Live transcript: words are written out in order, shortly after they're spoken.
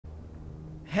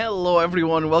Hello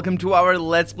everyone, welcome to our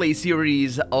Let's Play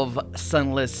series of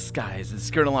Sunless Skies.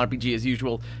 It's Colonel RPG as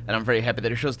usual, and I'm very happy that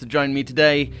you chose to join me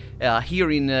today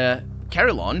here in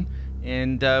Carillon,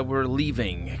 and we're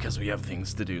leaving because we have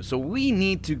things to do. So we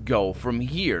need to go from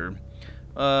here.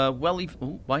 Why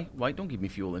don't give me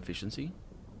fuel efficiency?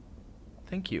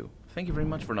 Thank you. Thank you very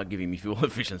much for not giving me fuel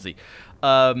efficiency.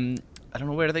 I don't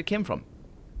know where that came from.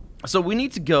 So we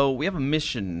need to go, we have a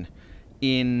mission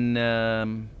in...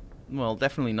 well,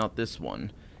 definitely not this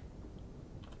one.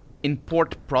 In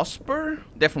Port Prosper?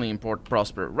 Definitely in Port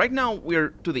Prosper. Right now, we're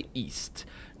to the east.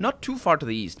 Not too far to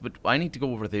the east, but I need to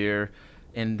go over there,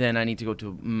 and then I need to go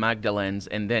to Magdalene's,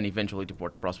 and then eventually to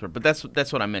Port Prosper. But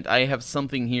that's what I meant. I have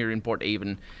something here in Port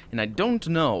Haven, and I don't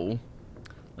know...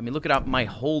 Let me look it up. My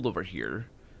hold over here.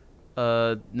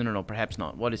 No, perhaps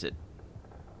not. What is it?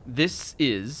 This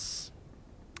is...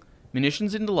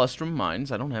 Munitions in the Lustrum Mines.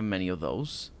 I don't have many of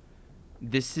those.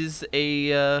 This is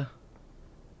a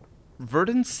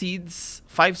verdant seeds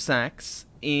 5 sacks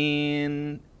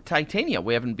in Titania.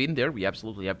 We haven't been there. We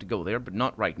absolutely have to go there, but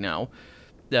not right now.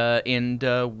 And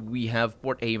we have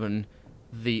Port Haven.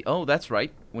 Oh, that's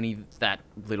right. We need that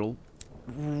little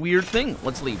weird thing.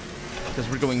 Let's leave because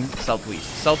we're going southwest.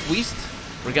 Southwest.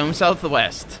 We're going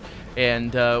southwest,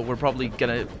 and we're probably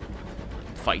gonna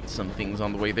fight some things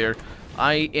on the way there.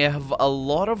 I have a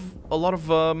lot of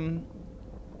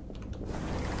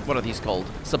what are these called?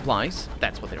 Supplies.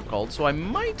 That's what they're called. So I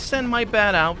might send my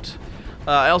bat out.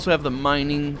 I also have the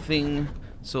mining thing,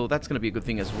 so that's going to be a good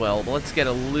thing as well. But let's get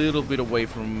a little bit away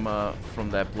from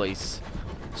that place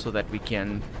so that we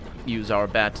can use our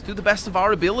bat to the best of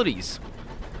our abilities.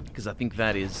 Because I think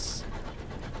that is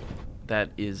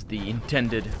the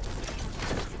intended...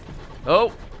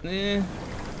 Oh! The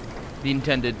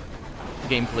intended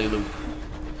gameplay loop.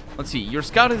 Let's see. Your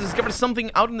scout has discovered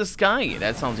something out in the sky.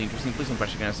 That sounds interesting. Please don't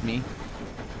crash against me.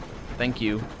 Thank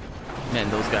you. Man,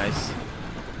 those guys.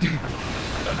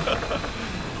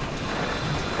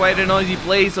 Quite a noisy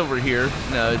place over here.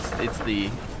 No, it's the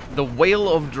Whale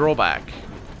of Drawback,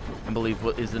 I believe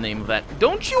what is the name of that.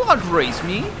 Don't you outrace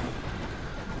me!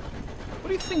 What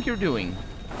do you think you're doing?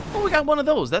 Oh, we got one of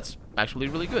those. That's actually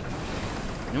really good.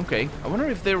 Okay. I wonder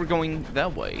if they were going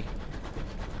that way.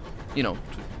 You know,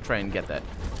 to try and get that.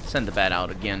 Send the bat out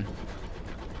again.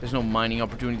 There's no mining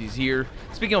opportunities here.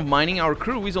 Speaking of mining, our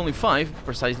crew is only 5,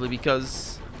 precisely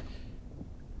because...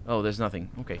 Oh, there's nothing.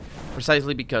 Okay.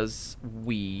 Precisely because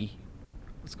we...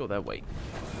 Let's go that way.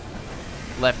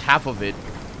 Left half of it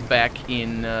back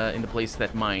in the place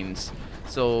that mines.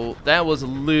 So that was a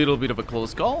little bit of a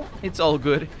close call. It's all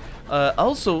good.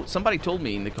 Also, somebody told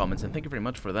me in the comments, and thank you very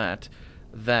much for that,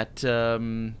 that...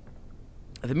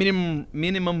 the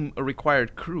minimum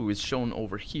required crew is shown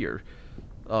over here,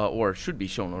 or should be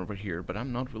shown over here, but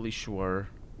I'm not really sure.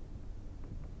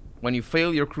 When you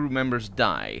fail, your crew members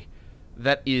die.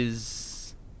 That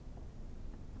is...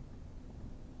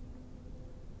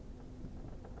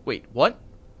 Wait, what?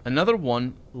 Another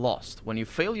one lost. When you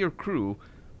fail your crew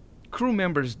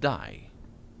members die.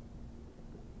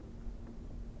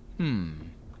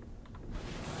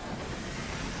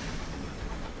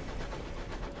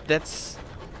 That's...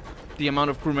 the amount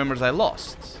of crew members I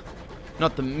lost,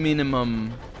 not the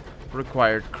minimum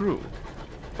required crew.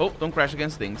 Oh, don't crash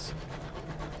against things.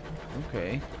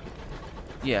 Okay.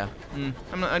 Yeah.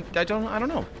 I don't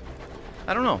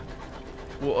know.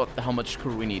 Well, how much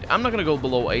crew we need? I'm not gonna go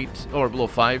below 8 or below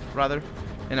 5 rather.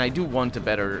 And I do want a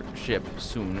better ship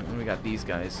soon. And we got these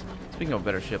guys. Speaking of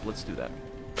better ship, let's do that.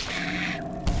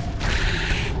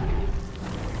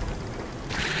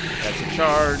 That's a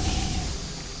charge.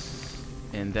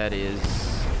 And that is...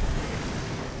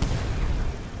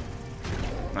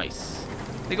 nice.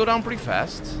 They go down pretty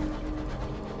fast.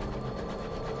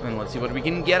 And let's see what we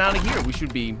can get out of here. We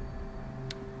should be...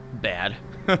 bad.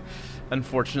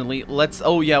 Unfortunately. Let's...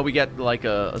 Oh, yeah, we get, like,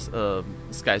 a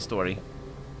sky story.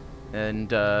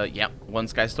 And, yeah, 1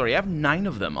 sky story. I have 9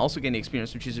 of them. Also getting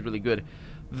experience, which is really good.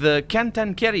 The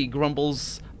Cantankeri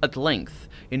grumbles at length,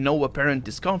 in no apparent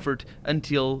discomfort,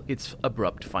 until its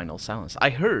abrupt final silence.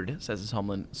 I heard, says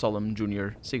the solemn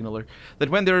junior signaler, that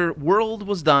when their world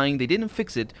was dying, they didn't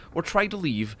fix it or try to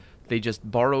leave. They just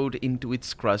burrowed into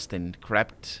its crust and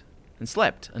crept and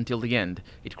slept until the end.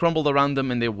 It crumbled around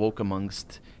them and they woke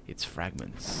amongst its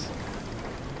fragments.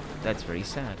 That's very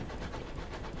sad.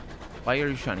 Why are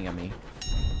you shining at me?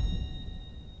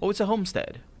 Oh, it's a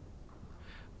homestead.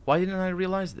 Why didn't I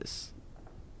realize this?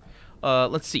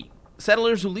 Let's see.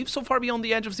 Settlers who live so far beyond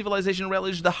the edge of civilization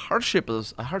relish the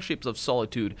hardships of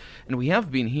solitude. And we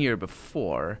have been here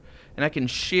before. And I can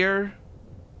share...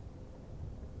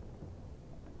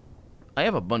 I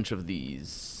have a bunch of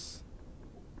these.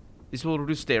 This will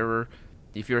reduce terror.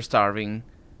 If you're starving,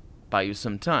 buy you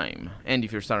some time. And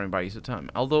if you're starving, buy you some time.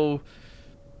 Although,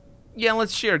 yeah,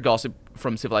 let's share gossip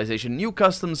from civilization. New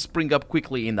customs spring up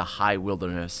quickly in the high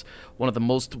wilderness. One of the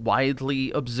most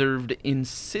widely observed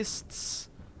insists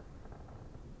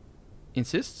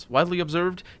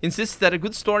that a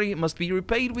good story must be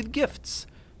repaid with gifts.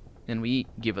 And we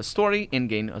give a story and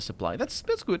gain a supply. That's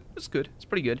good. That's good. It's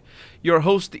pretty good. Your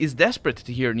host is desperate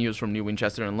to hear news from New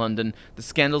Winchester and London. The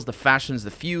scandals, the fashions,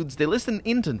 the feuds. They listen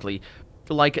intently,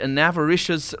 like an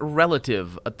avaricious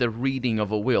relative at the reading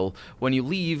of a will. When you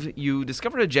leave, you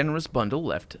discover a generous bundle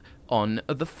left on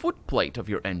the footplate of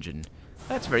your engine.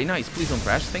 That's very nice. Please don't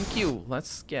crash. Thank you.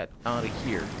 Let's get out of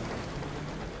here.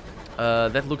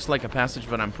 That looks like a passage,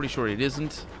 but I'm pretty sure it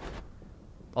isn't.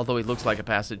 Although it looks like a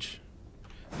passage.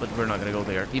 But we're not gonna go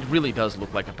there. It really does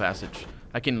look like a passage.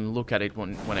 I can look at it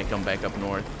when I come back up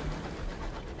north.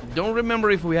 Don't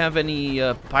remember if we have any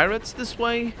pirates this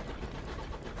way.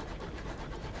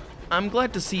 I'm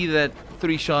glad to see that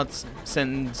 3 shots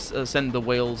send the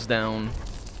whales down.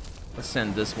 Let's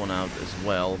send this one out as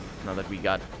well, now that we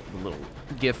got a little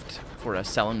gift for a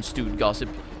salmon stewed gossip.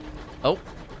 Oh,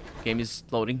 game is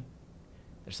loading.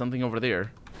 There's something over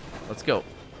there. Let's go.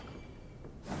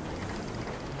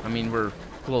 I mean, we're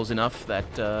close enough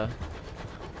that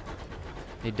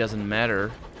it doesn't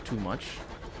matter too much.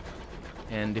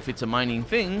 And if it's a mining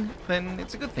thing, then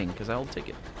it's a good thing, because I'll take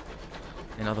it.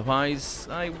 And otherwise,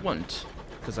 I won't,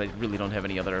 because I really don't have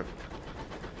any other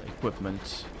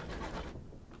equipment.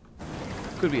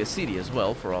 Could be a CD as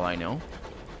well, for all I know.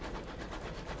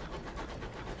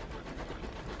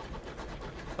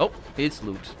 Oh, it's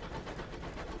loot.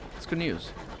 It's good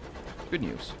news. Good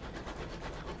news.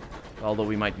 Although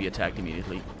we might be attacked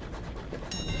immediately.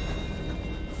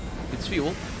 It's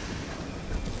fuel.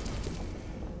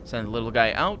 Send the little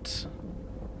guy out.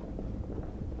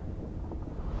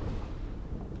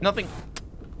 Nothing.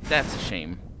 That's a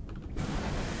shame.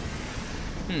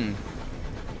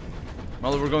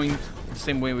 Well, we're going the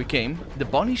same way we came. The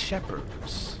Bonnie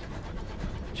Shepherds.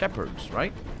 Shepherds,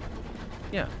 right?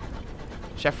 Yeah.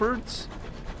 Shepherds?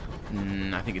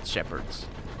 I think it's shepherds.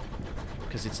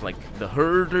 Because it's like the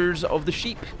herders of the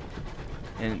sheep.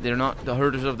 And they're not the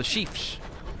herders of the sheeps.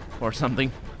 Or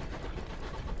something.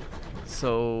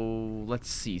 So, let's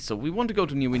see. So, we want to go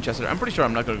to New Winchester. I'm pretty sure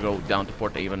I'm not going to go down to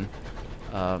Port Avon.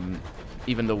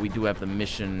 Even though we do have the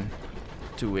mission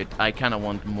to it. I kind of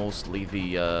want mostly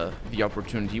the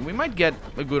opportunity. We might get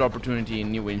a good opportunity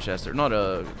in New Winchester. Not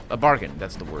a bargain,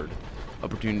 that's the word.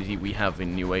 Opportunity we have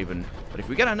in New Haven. But if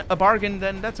we get a bargain,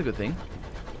 then that's a good thing.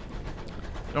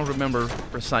 I don't remember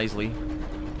precisely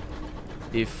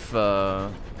if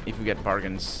we get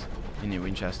bargains in New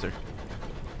Winchester.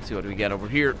 Let's see what we get over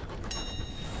here.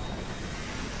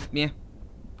 Yeah.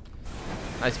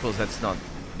 I suppose that's not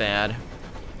bad.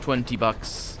 20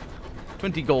 bucks.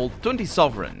 20 gold. 20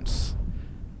 sovereigns.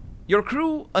 Your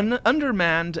crew,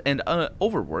 undermanned and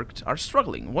overworked, are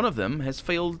struggling. One of them has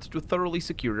failed to thoroughly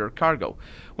secure your cargo.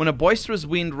 When a boisterous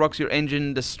wind rocks your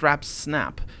engine, the straps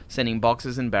snap, sending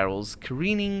boxes and barrels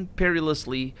careening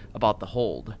perilously about the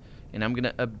hold. And I'm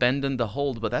gonna abandon the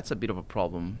hold, but that's a bit of a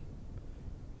problem.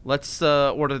 Let's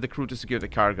order the crew to secure the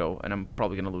cargo, and I'm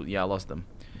probably gonna lose. Yeah, I lost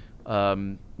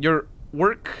them.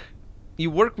 You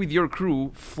work with your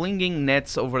crew, flinging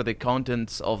nets over the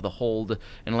contents of the hold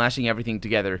and lashing everything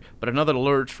together, but another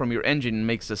lurch from your engine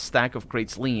makes a stack of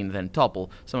crates lean, then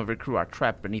topple. Some of your crew are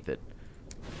trapped beneath it.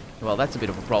 Well, that's a bit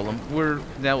of a problem.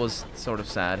 That was sort of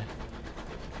sad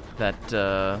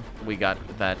that we got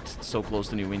that so close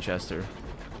to New Winchester.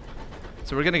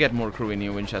 So we're gonna get more crew in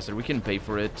New Winchester. We can pay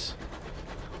for it.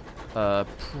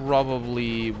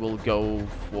 Probably we'll go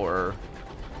for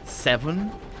 7.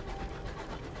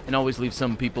 And always leave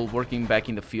some people working back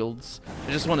in the fields.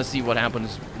 I just want to see what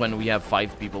happens when we have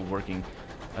 5 people working.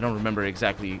 I don't remember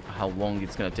exactly how long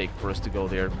it's going to take for us to go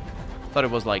there. Thought it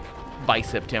was like by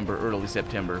September, early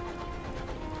September.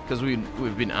 Because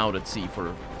we've been out at sea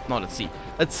for... Not at sea.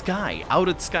 At Sky. Out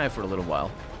at Sky for a little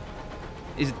while.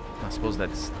 Is it... I suppose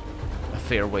that's a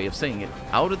fair way of saying it.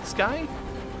 Out at Sky?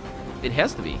 It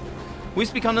has to be.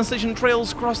 Wispy condensation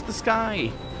trails cross the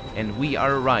sky. And we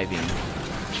are arriving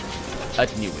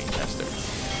at New Winchester.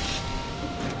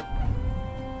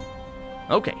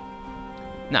 Okay.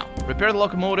 Now, repair the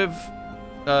locomotive.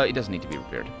 It doesn't need to be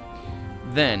repaired.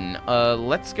 Then,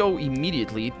 let's go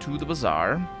immediately to the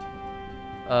bazaar.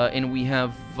 And we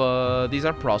have, these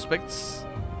are prospects.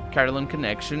 Caroline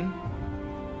Connection.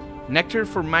 Nectar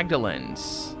for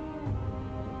Magdalenes.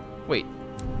 Wait.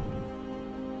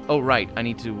 Oh, right. I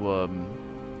need to,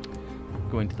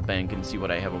 go into the bank and see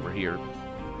what I have over here.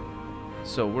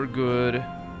 So we're good.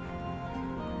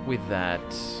 with that.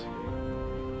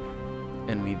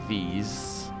 And with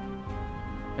these.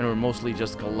 And we're mostly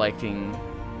just collecting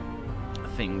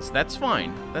things. That's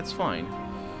fine. That's fine.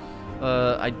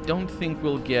 I don't think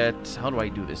we'll get... How do I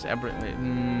do this?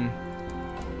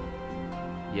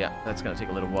 Yeah, that's going to take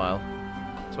a little while.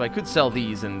 So I could sell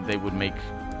these and they would make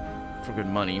for good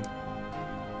money.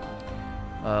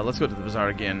 Let's go to the bazaar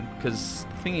again. Because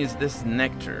the thing is, this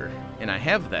nectar, and I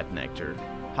have that nectar.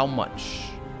 How much?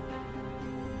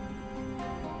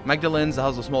 Magdalene's, the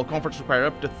House of Small Comforts, require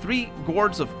up to 3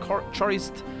 gourds of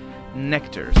choicest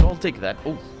nectar. So I'll take that.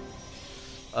 Oh.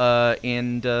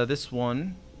 And this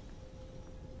one...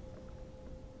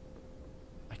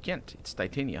 I can't. It's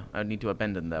Titania. I need to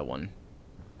abandon that one.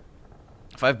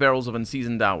 5 barrels of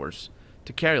unseasoned hours.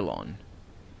 To Carillon.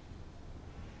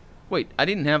 Wait, I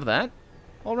didn't have that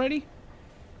already?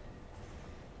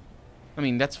 I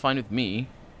mean, that's fine with me.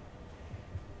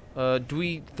 Do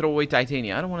we throw away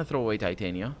Titania? I don't want to throw away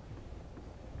Titania.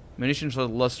 Munitions for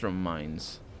Lustrum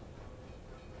mines.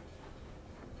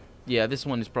 Yeah, this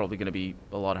one is probably going to be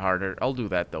a lot harder. I'll do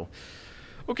that, though.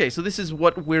 Okay, so this is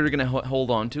what we're going to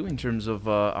hold on to in terms of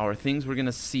our things. We're going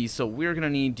to see. So we're going to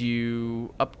need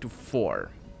you up to 4,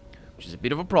 which is a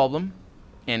bit of a problem.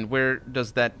 And where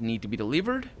does that need to be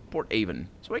delivered? Port Avon.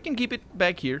 So I can keep it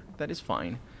back here. That is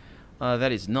fine.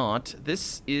 That is not.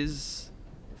 This is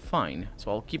fine.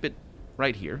 So I'll keep it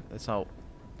right here. That's how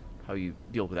you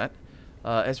deal with that.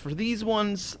 As for these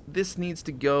ones, this needs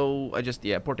to go...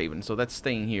 yeah, Port Avon. So that's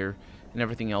staying here. And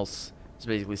everything else is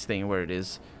basically staying where it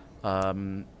is.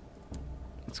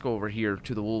 Let's go over here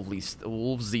to the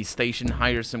Wolvesy station.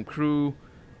 Hire some crew.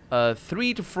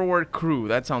 3 to 4 crew.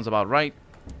 That sounds about right.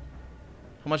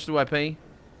 How much do I pay?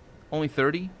 Only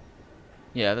 30?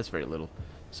 Yeah, that's very little.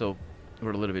 So,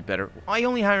 we're a little bit better. I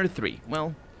only hired 3.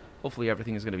 Well, hopefully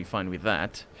everything is going to be fine with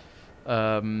that.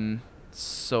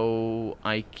 So,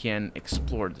 I can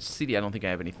explore the city. I don't think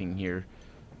I have anything here.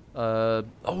 Oh,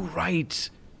 right!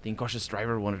 The incautious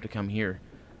driver wanted to come here.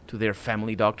 To their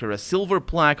family doctor, a silver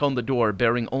plaque on the door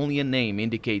bearing only a name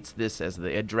indicates this as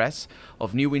the address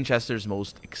of New Winchester's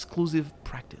most exclusive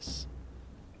practice.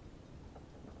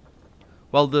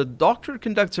 While the doctor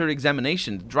conducts her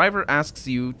examination, the driver asks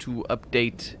you to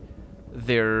update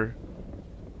their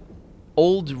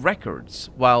old records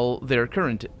with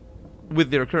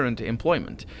their current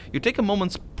employment. You take a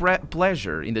moment's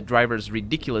pleasure in the driver's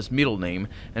ridiculous middle name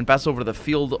and pass over the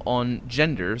field on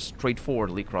gender,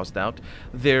 straightforwardly crossed out.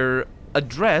 Their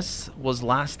address was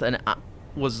last an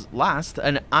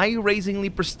eye-raisingly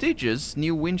prestigious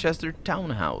New Winchester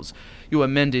townhouse. You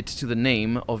amend it to the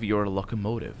name of your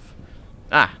locomotive.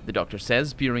 Ah, the doctor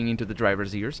says, peering into the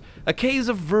driver's ears. A case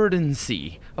of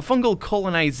verdancy, a fungal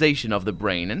colonization of the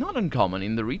brain, and not uncommon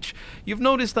in the Reach. You've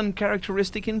noticed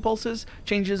uncharacteristic impulses,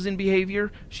 changes in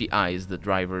behavior? She eyes the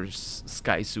driver's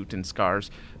sky suit and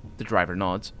scars. The driver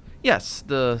nods. Yes,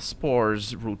 the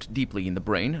spores root deeply in the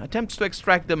brain. Attempts to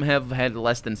extract them have had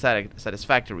less than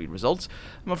satisfactory results.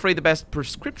 I'm afraid the best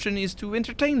prescription is to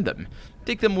entertain them.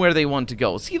 Take them where they want to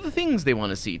go. See the things they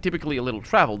want to see. Typically a little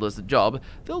travel does the job.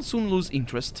 They'll soon lose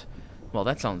interest. Well,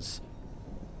 that sounds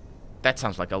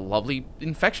like a lovely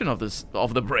infection of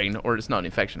the brain. Or it's not an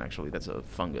infection, actually. That's a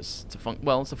fungus. It's a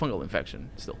fungal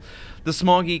infection, still. The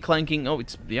smoggy, clanking... Oh,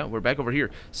 yeah, we're back over here.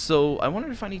 So, I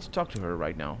wonder if I need to talk to her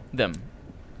right now. Them.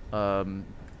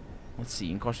 Let's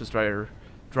see. Incautious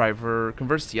driver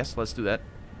converse. Yes, let's do that.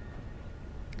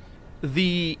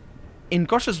 The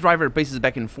incautious driver paces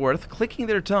back and forth, clicking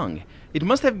their tongue. It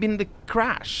must have been the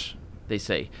crash, they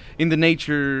say, in the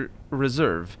nature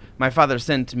reserve. My father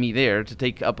sent me there to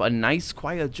take up a nice,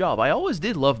 quiet job. I always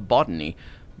did love botany,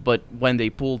 but when they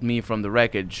pulled me from the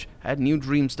wreckage, I had new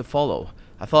dreams to follow.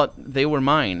 I thought they were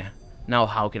mine. Now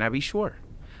how can I be sure?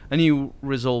 A new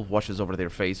resolve washes over their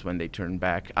face when they turn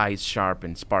back, eyes sharp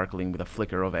and sparkling with a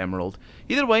flicker of emerald.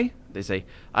 Either way, they say,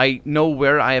 I know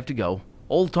where I have to go.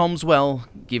 Old Tom's Well.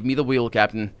 Give me the wheel,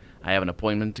 Captain. I have an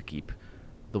appointment to keep.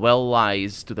 The well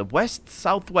lies to the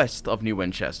west-southwest of New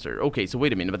Winchester. Okay, so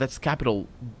wait a minute, but that's capital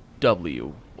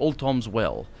W. Old Tom's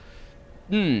Well.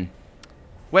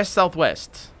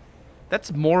 West-southwest.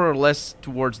 That's more or less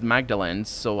towards the Magdalenes,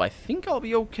 so I think I'll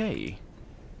be okay.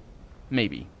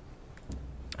 Maybe.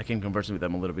 I can converse with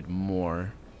them a little bit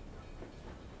more.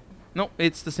 No,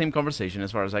 it's the same conversation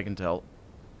as far as I can tell.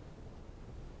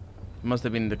 Must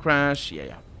have been the crash.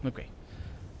 Yeah. Okay.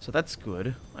 So that's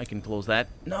good. I can close that.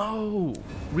 No!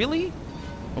 Really?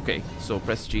 Okay, so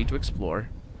press G to explore.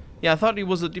 Yeah, I thought it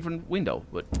was a different window,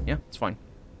 but yeah, it's fine.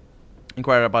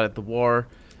 Inquire about it, the war.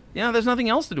 Yeah, there's nothing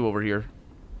else to do over here.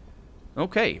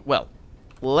 Okay, well.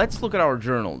 let's look at our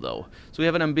journal, though. So we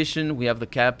have an ambition, we have the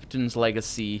captain's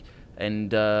legacy,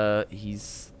 and I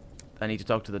need to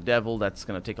talk to the devil. That's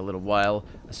going to take a little while.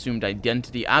 Assumed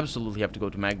identity. Absolutely have to go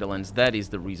to Magdalen's. That is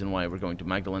the reason why we're going to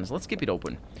Magdalen's. Let's keep it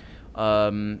open.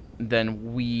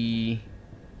 Then we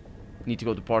need to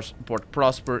go to Port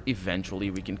Prosper. Eventually,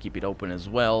 we can keep it open as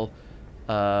well.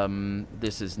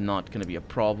 This is not going to be a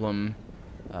problem.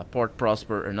 Port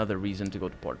Prosper, another reason to go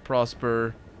to Port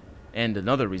Prosper. And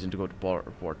another reason to go to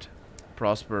Port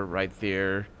Prosper right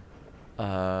there.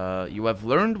 You have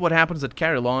learned what happens at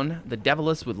Carillon. The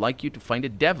Deviless would like you to find a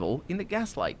devil in the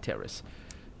Gaslight Terrace.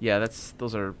 Yeah,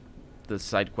 those are the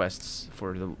side quests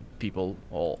for the people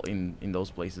all in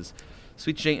those places.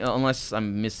 Sweet Jane, unless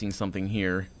I'm missing something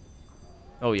here.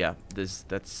 Oh yeah,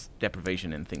 that's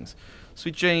deprivation and things.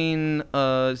 Sweet Jane's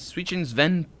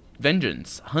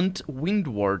vengeance. Hunt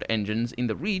Windward engines in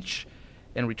the Reach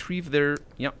and retrieve their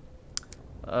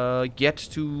get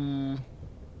to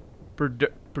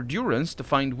Perdurance to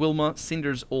find Wilma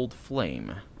Cinder's old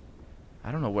flame.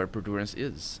 I don't know where Perdurance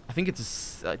is. I think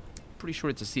it's pretty sure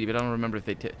it's a city, but I don't remember if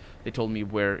they told me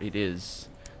where it is.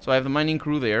 So I have the mining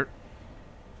crew there.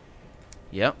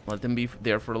 Yeah, let them be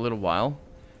there for a little while.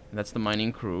 And that's the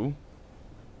mining crew.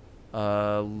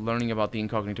 Learning about the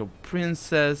incognito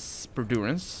princess,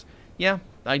 Perdurance. Yeah,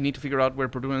 I need to figure out where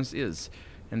Perdurance is.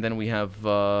 And then we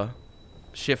have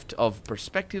shift of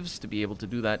perspectives to be able to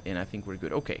do that, and I think we're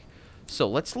good. Okay, so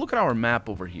let's look at our map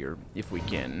over here, if we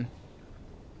can,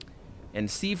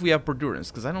 and see if we have Perdurance,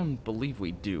 because I don't believe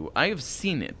we do. I have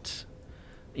seen it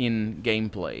in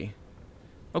gameplay.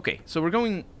 Okay, so we're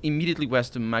going immediately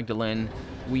west to Magdalene.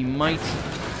 We might...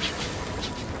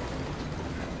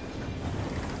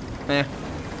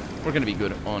 we're gonna be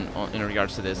good in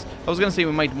regards to this. I was gonna say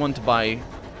we might want to buy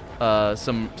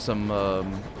some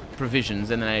provisions,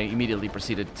 and then I immediately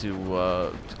proceeded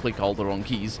to click all the wrong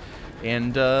keys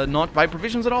and not buy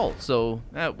provisions at all. So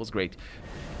that was great.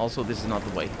 Also, this is not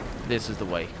the way. This is the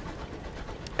way.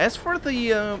 As for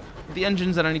the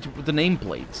engines that I need to, the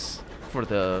nameplates for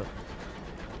the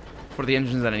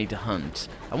engines that I need to hunt,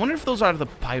 I wonder if those are the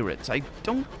pirates. I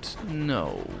don't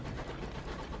know.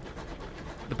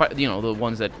 The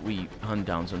ones that we hunt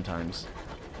down sometimes.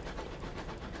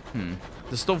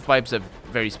 The stovepipes have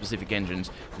very specific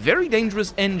engines, very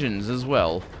dangerous engines as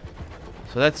well.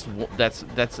 So that's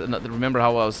another. Remember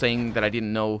how I was saying that I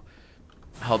didn't know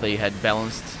how they had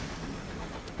balanced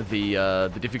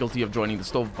the difficulty of joining the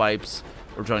stovepipes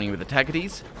or joining with the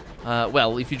Tacites?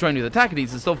 Well, if you join with the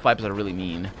Tacites, the stovepipes are really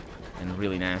mean and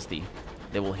really nasty.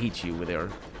 They will hit you with their,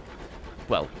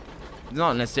 well,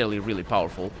 not necessarily really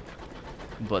powerful,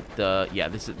 but yeah,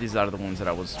 these are the ones that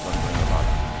I was wondering about.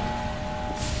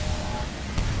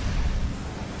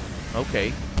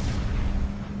 Okay.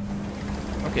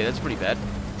 Okay, that's pretty bad.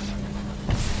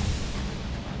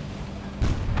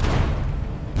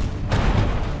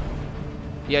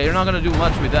 Yeah, you're not gonna do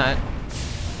much with that.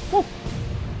 Woo.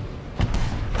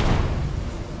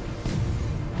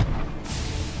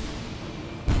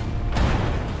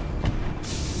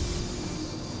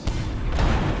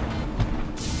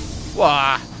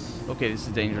 Wah! Okay, this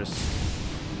is dangerous.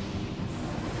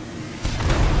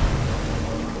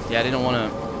 Yeah, I didn't want to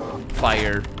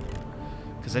fire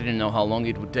because I didn't know how long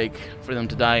it would take for them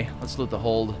to die. Let's loot the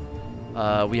hold.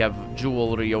 We have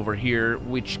jewelry over here,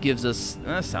 which gives us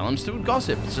Salem's Stewed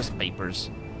Gossip. It's just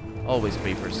papers. Always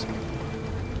papers.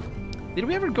 Did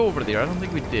we ever go over there? I don't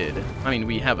think we did. I mean,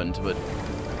 we haven't, but...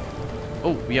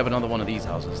 Oh, we have another one of these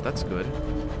houses. That's good.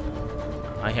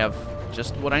 I have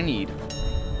just what I need.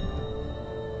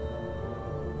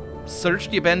 Search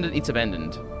the abandoned... It's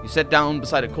abandoned. You sat down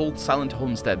beside a cold, silent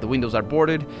homestead. The windows are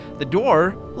boarded, the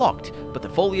door locked, but the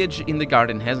foliage in the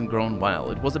garden hasn't grown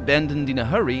wild. It was abandoned in a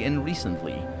hurry and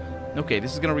recently. Okay,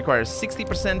 this is going to require a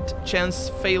 60% chance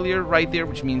failure right there,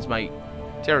 which means my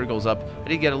terror goes up. I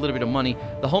did get a little bit of money.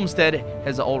 The homestead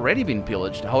has already been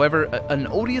pillaged. However, an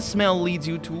odious smell leads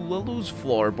you to a loose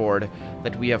floorboard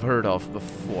that we have heard of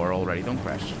before already. Don't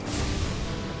crash.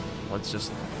 Let's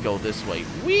just go this way.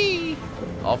 Whee!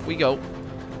 Off we go.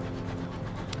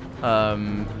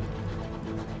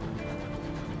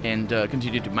 And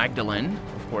continue to Magdalene,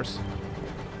 of course.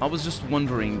 I was just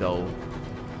wondering, though,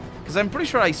 because I'm pretty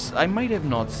sure I might have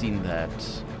not seen that.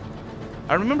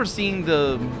 I remember seeing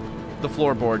the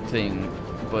floorboard thing,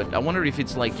 but I wonder if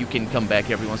it's like you can come back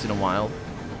every once in a while.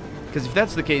 Because if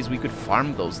that's the case, we could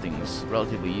farm those things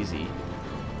relatively easy.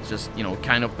 It's just, you know,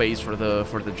 kind of pays for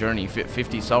the journey.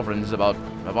 50 sovereigns is about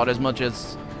as much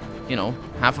as, you know,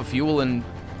 half a fuel and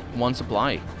one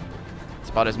supply. It's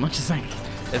about as much as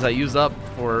I use up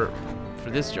for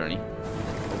this journey.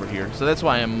 over here. So that's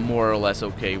why I'm more or less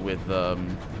okay with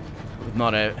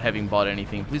not having bought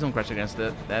anything. Please don't crash against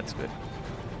that. That's good.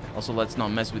 Also, let's not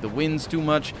mess with the winds too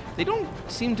much. They don't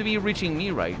seem to be reaching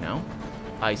me right now.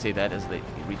 I say that as they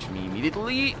reach me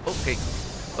immediately. Okay.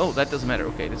 Oh, that doesn't matter.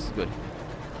 Okay, this is good.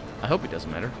 I hope it doesn't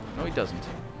matter. No, it doesn't.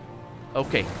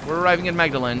 Okay, we're arriving at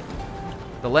Magdalene.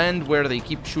 The land where they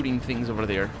keep shooting things over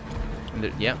there.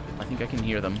 And yeah, I think I can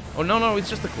hear them. Oh, no, no, it's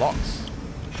just the clocks.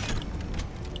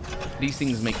 These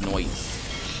things make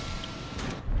noise.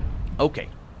 Okay.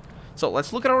 So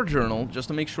let's look at our journal, just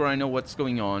to make sure I know what's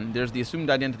going on. There's the assumed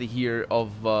identity here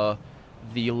of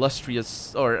the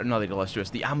illustrious, or not the illustrious,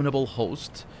 the amenable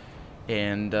host.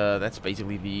 And that's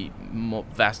basically the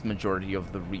vast majority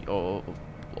of the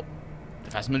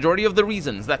vast majority of the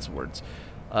reasons. That's words.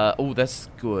 Oh, that's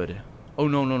good. Oh,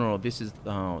 no, no, no. This is...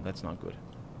 Oh, that's not good.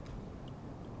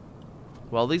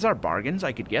 Well, these are bargains.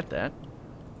 I could get that.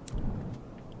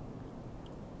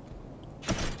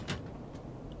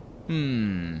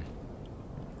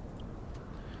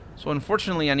 So,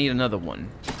 unfortunately, I need another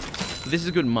one. This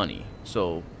is good money,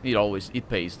 so it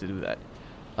pays to do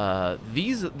that.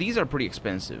 These are pretty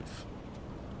expensive.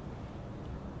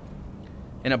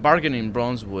 And a bargain in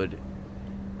Bronzewood,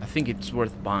 I think it's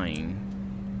worth buying.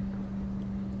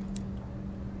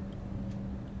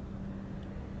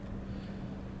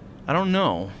 I don't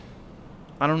know.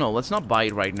 Let's not buy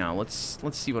it right now. Let's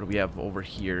see what we have over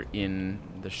here in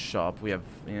the shop. We have,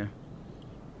 yeah.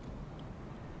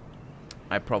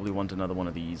 I probably want another one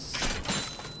of these.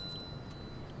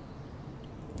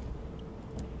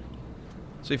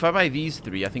 So if I buy these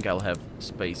three, I think I'll have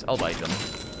space. I'll buy them.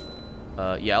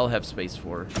 Yeah, I'll have space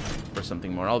for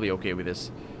something more. I'll be okay with this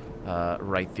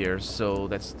right there. So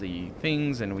that's the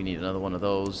things, and we need another one of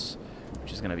those,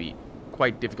 which is going to be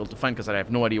quite difficult to find because I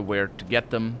have no idea where to get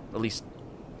them. At least,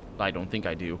 I don't think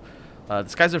I do. The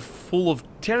skies are full of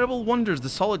terrible wonders. The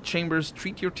solid chambers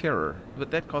treat your terror,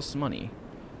 but that costs money.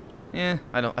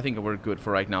 I think we're good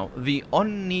for right now. The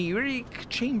oniric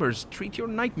chambers treat your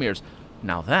nightmares.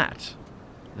 Now that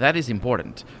is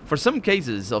important. For some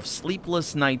cases of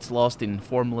sleepless nights lost in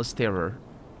formless terror,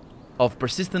 of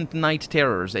persistent night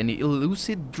terrors and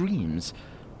elusive dreams,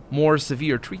 more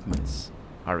severe treatments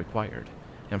are required.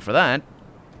 And for that...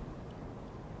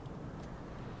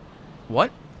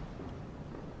 What?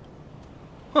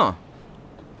 Huh.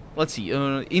 Let's see.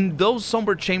 In those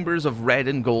somber chambers of red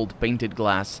and gold painted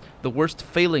glass, the worst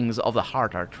failings of the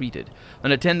heart are treated.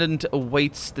 An attendant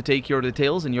awaits to take your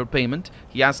details and your payment.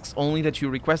 He asks only that you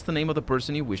request the name of the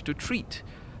person you wish to treat.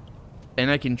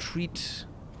 And I can treat...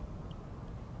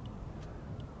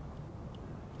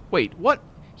 Wait, what?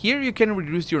 Here you can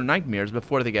reduce your nightmares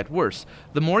before they get worse.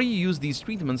 The more you use these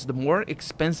treatments, the more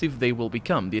expensive they will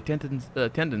become. The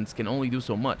attendants can only do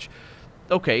so much.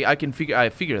 Okay, I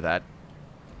figure that.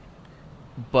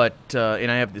 But, and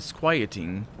I have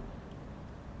disquieting.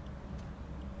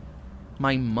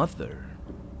 My mother.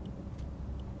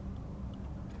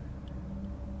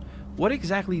 What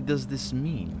exactly does this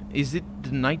mean? Is it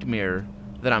the nightmare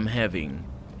that I'm having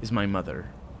is my mother?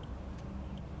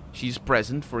 She's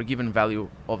present for a given value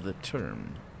of the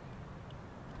term.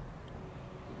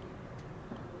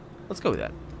 Let's go with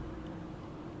that.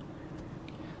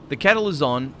 The kettle is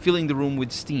on, filling the room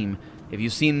with steam. Have you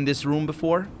seen this room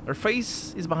before? Her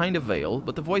face is behind a veil,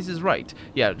 but the voice is right.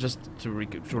 Yeah, just to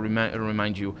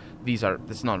remind you,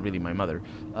 that's not really my mother.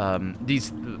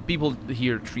 These people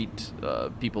here treat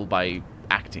people by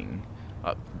acting.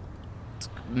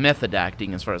 Method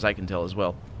acting, as far as I can tell as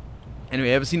well. Anyway,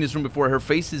 I haven't seen this room before. Her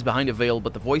face is behind a veil,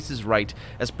 but the voice is right,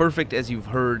 as perfect as you've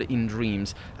heard in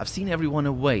dreams. I've sent everyone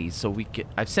away so we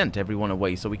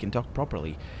can talk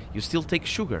properly. You still take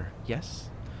sugar, yes?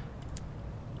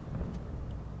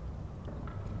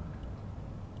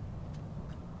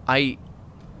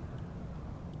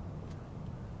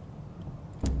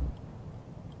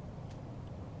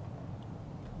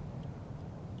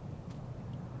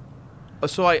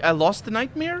 So I lost the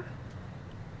nightmare?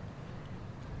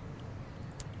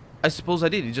 I suppose I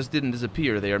did. It just didn't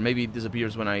disappear there. Maybe it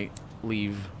disappears when I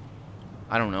leave.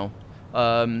 I don't know.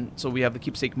 So we have the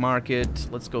keepsake market.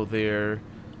 Let's go there.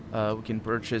 We can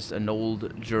purchase an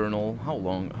old journal.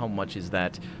 How much is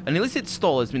that? An illicit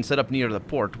stall has been set up near the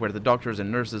port where the doctors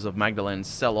and nurses of Magdalene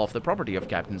sell off the property of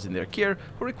captains in their care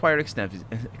who require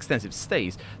extensive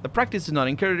stays. The practice is not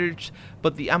encouraged,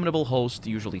 but the amenable host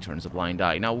usually turns a blind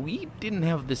eye. Now, we didn't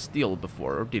have this deal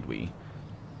before, or did we?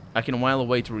 I can while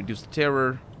away to reduce the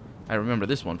terror. I remember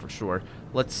this one for sure.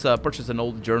 Let's purchase an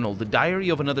old journal. The diary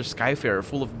of another skyfarer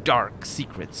full of dark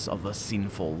secrets of a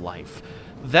sinful life.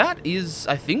 That is,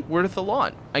 I think, worth a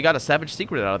lot. I got a savage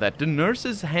secret out of that. The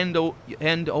nurses hand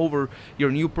over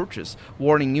your new purchase,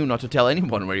 warning you not to tell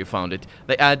anyone where you found it.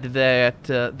 They add that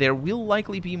there will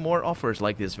likely be more offers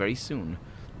like this very soon.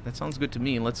 That sounds good to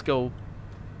me. Let's go.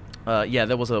 Yeah,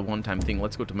 that was a one-time thing.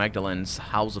 Let's go to Magdalene's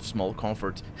House of Small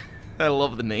Comfort. I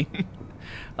love the name.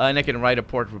 And I can write a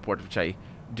port report, which I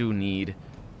do need.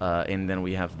 And then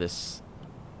we have this,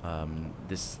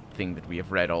 this thing that we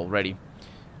have read already.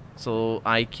 So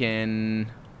I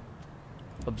can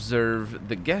observe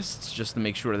the guests just to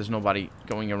make sure there's nobody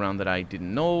going around that I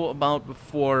didn't know about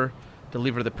before.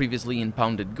 Deliver the previously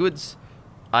impounded goods.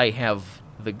 I have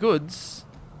the goods.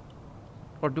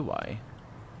 Or do I?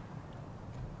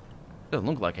 Doesn't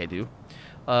look like I do.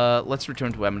 Let's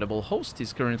return to Amiable Host.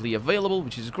 He's currently available,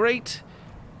 which is great.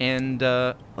 And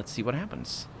let's see what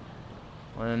happens.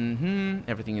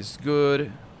 Everything is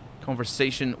good.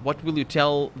 Conversation. What will you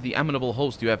tell the Amiable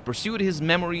Host? You have pursued his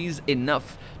memories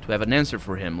enough to have an answer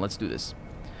for him. Let's do this.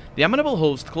 The Amiable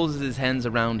Host closes his hands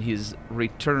around his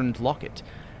returned locket.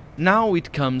 Now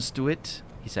it comes to it,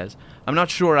 he says. I'm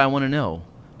not sure I want to know.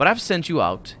 But I've sent you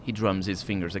out. He drums his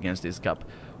fingers against his cup.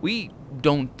 We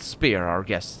don't spare our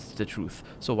guests the truth,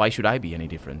 so why should I be any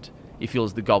different? He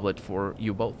fills the goblet for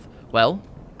you both. Well,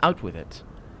 out with it.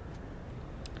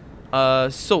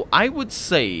 So I would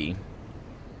say...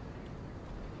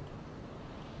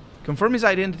 confirm his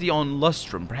identity on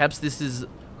Lustrum. Perhaps this is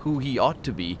who he ought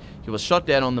to be. He was shot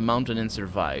dead on the mountain and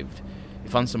survived. He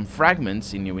found some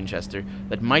fragments in New Winchester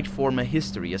that might form a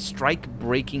history. A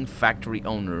strike-breaking factory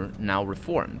owner, now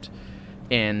reformed.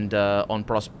 And on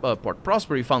Port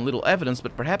Prosper he found little evidence,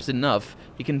 but perhaps enough.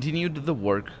 He continued the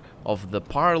work of the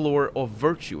Parlor of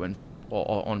Virtue and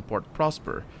on Port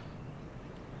Prosper.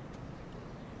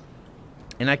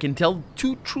 And I can tell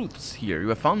two truths here. You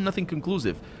have found nothing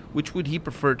conclusive. Which would he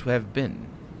prefer to have been?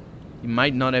 He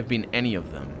might not have been any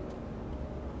of them.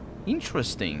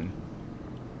 Interesting.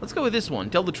 Let's go with this one.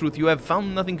 Tell the truth. You have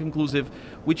found nothing conclusive.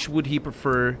 Which would he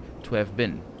prefer to have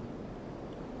been?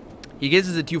 He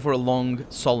gazes at you for a long,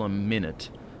 solemn minute.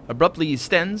 Abruptly he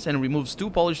stands and removes 2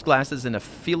 polished glasses and a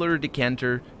filled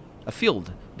decanter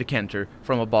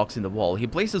from a box in the wall. He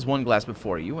places 1 glass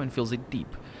before you and fills it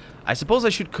deep. I suppose I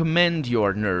should commend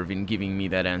your nerve in giving me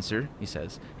that answer, he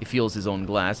says. He fills his own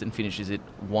glass and finishes it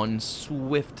in one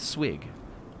swift swig.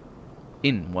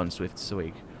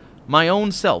 My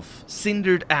own self,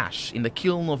 cindered ash in the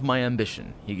kiln of my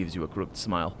ambition. He gives you a crooked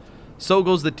smile. So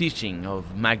goes the teaching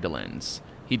of Magdalene's.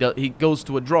 He goes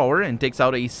to a drawer and takes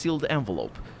out a sealed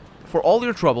envelope. For all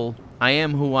your trouble, I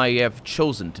am who I have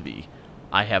chosen to be.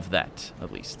 I have that,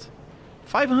 at least.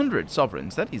 500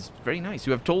 sovereigns. That is very nice.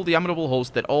 You have told the Amiable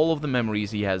Host that all of the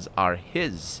memories he has are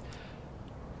his.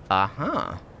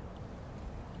 Aha.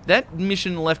 That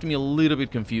mission left me a little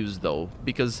bit confused, though,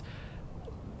 because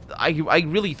I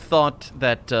really thought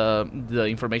that the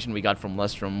information we got from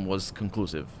Lustrum was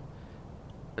conclusive.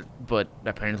 But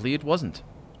apparently it wasn't.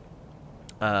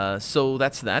 So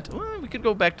that's that. Well, we could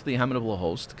go back to the Amiable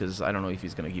Host, because I don't know if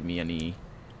he's going to give me any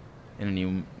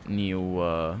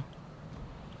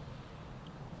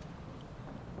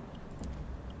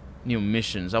new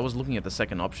missions. I was looking at the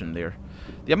second option there.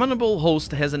 The Amiable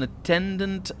Host has an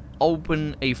attendant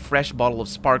open a fresh bottle of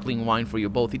sparkling wine for you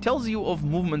both. He tells you of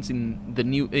movements in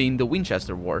the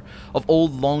Winchester War, of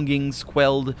old longings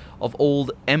quelled, of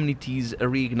old enmities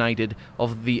reignited,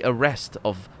 of the arrest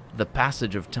of the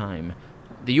passage of time.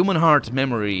 The human heart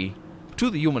memory,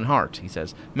 to the human heart, he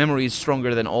says, memory is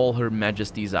stronger than all her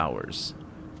majesty's hours.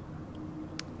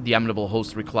 The Amiable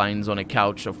Host reclines on a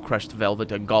couch of crushed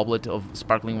velvet, a goblet of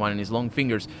sparkling wine in his long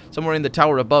fingers. Somewhere in the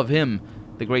tower above him,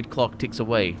 the great clock ticks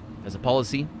away. As a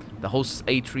policy, the host's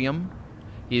atrium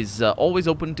is always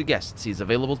open to guests. He is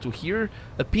available to hear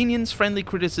opinions, friendly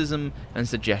criticism, and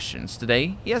suggestions.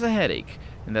 Today, he has a headache,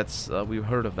 and that's we've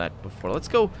heard of that before. Let's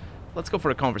go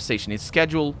for a conversation. His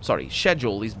schedule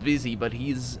is busy, but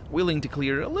he's willing to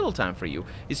clear a little time for you.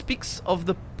 He speaks of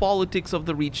the politics of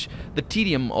the Reach, the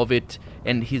tedium of it,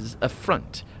 and his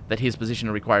affront that his position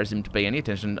requires him to pay any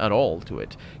attention at all to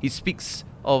it. He speaks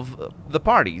of the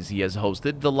parties he has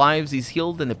hosted, the lives he's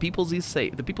healed, and the people he's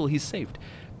saved.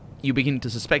 You begin to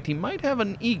suspect he might have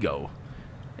an ego.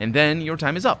 And then your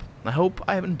time is up. I hope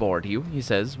I haven't bored you, he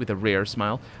says with a rare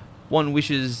smile. One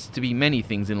wishes to be many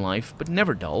things in life, but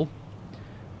never dull.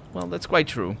 Well, that's quite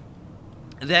true.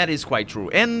 That is quite true.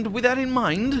 And with that in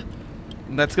mind,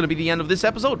 that's going to be the end of this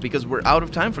episode, because we're out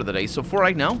of time for the day. So for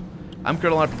right now, I'm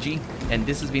Colonel RPG, and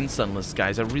this has been Sunless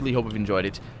Skies. I really hope you've enjoyed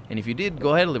it. And if you did, go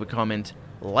ahead and leave a comment.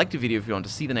 Like the video if you want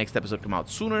to see the next episode come out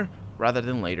sooner rather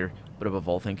than later. But above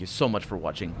all, thank you so much for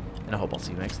watching, and I hope I'll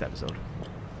see you next episode.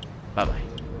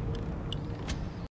 Bye-bye.